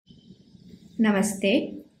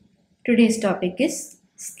Namaste. Today's topic is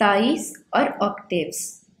Sthayis or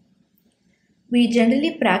octaves. We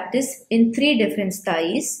generally practice in three different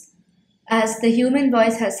Sthayis. As the human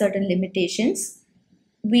voice has certain limitations,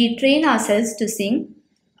 we train ourselves to sing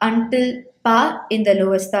until Pa in the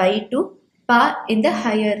lower Sthayi to Pa in the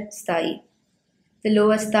higher Sthayi. The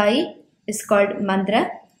lower Sthayi is called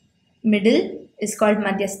Mandra, middle is called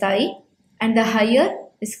Madhya Sthayi, and the higher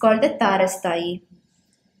is called the Taara Sthayi.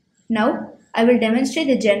 Now, I will demonstrate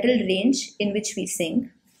the general range in which we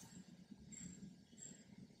sing.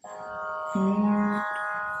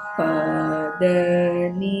 Pa,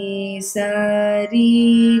 da, ni, sa,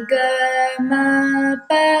 ri, ga, ma,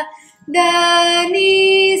 pa, da,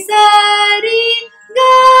 ni, sa, ri,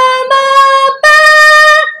 ga, ma, pa,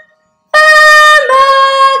 pa, ma,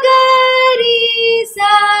 ga, ri,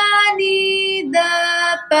 sa, ni, da,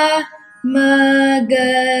 pa, ma, ga,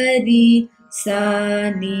 ri,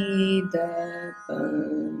 sa, ni, da, pa.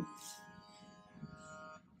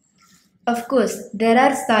 Of course, there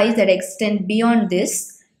are sthayis that extend beyond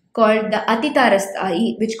this, called the Ati Taara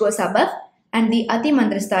Sthayi, which goes above, and the Ati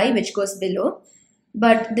Mandra Sthayi, which goes below.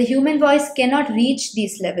 But the human voice cannot reach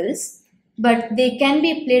these levels, but they can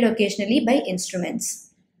be played occasionally by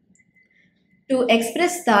instruments. To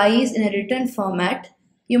express sthayis in a written format,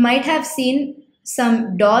 you might have seen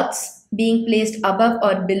some dots being placed above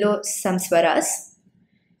or below some swaras.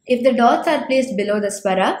 If the dots are placed below the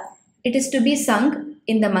swara, it is to be sung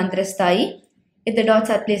in the Mandra Sthayi. If the dots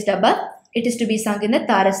are placed above, it is to be sung in the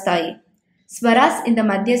Taara Sthayi. Swaras in the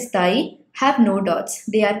Madhya Sthayi have no dots,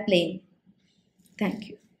 they are plain. Thank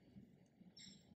you.